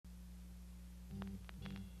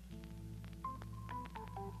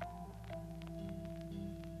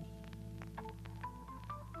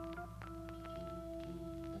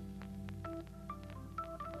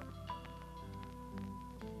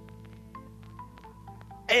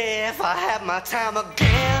If I had my time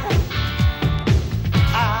again,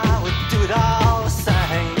 I would do it all the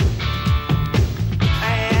same,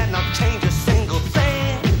 and not change a single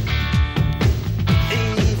thing,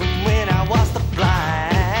 even when I was to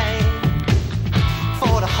blame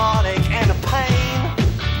for the heartache and the pain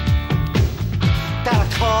that I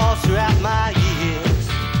caused throughout my years.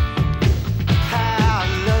 How I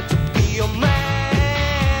learned to be your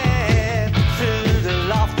man through the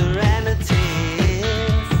laughter and the tears.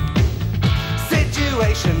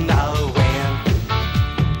 Situation no win,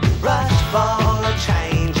 rush for a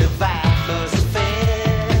change of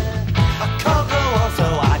atmosphere. I can't go on, so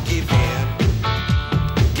I give in.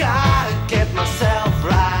 Gotta get myself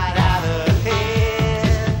right out of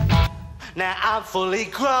here. Now I'm fully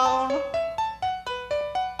grown,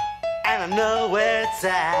 and I know where it's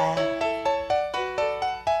at.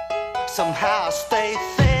 Somehow I stay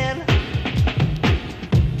thin,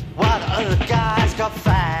 while the other guys got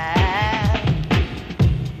fat.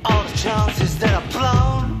 All the chances that I've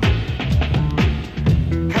blown,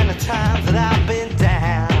 and the times that I've been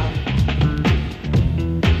down,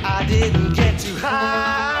 I didn't get too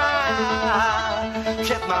high,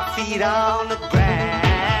 kept my feet on the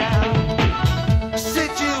ground.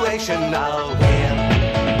 Situation no win,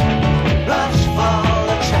 rush for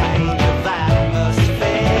a change of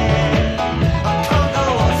atmosphere. I can't go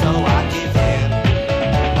on, so I give in.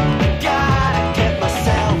 Gotta get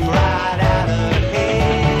myself right out of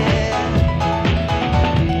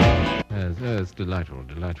here. It's delightful,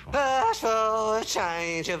 delightful. Rush for a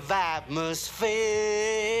change of atmosphere.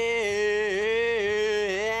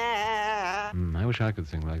 I wish I could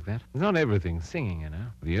sing like that. It's not everything singing, you know.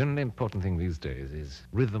 The only important thing these days is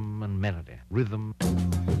rhythm and melody. Rhythm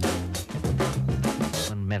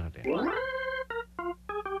and melody.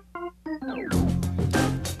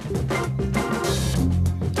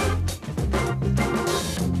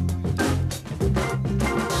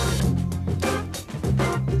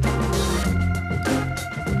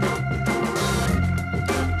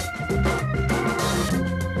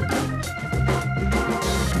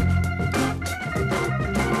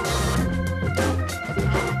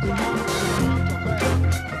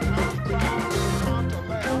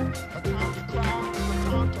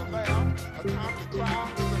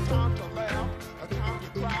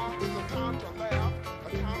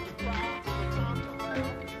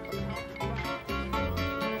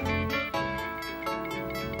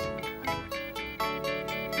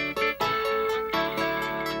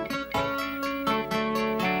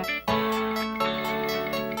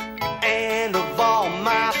 And of all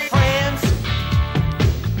my friends,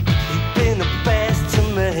 you've been the best to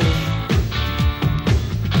me.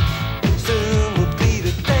 Soon will be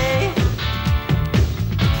the day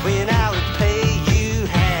when I repay you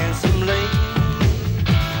handsomely.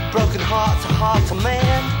 Broken hearts are hard to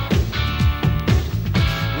mend,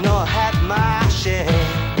 no, I had my share,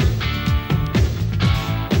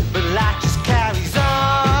 but life just carries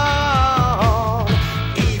on,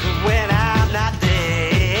 even when I'm not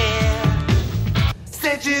there.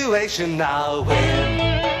 Situation I'll win,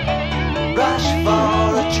 rush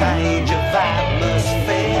for a change of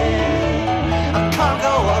atmosphere. I can't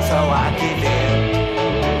go on, so I give in.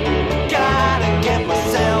 Gotta get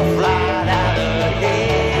myself right out of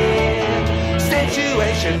here.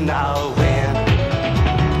 Situation I'll win.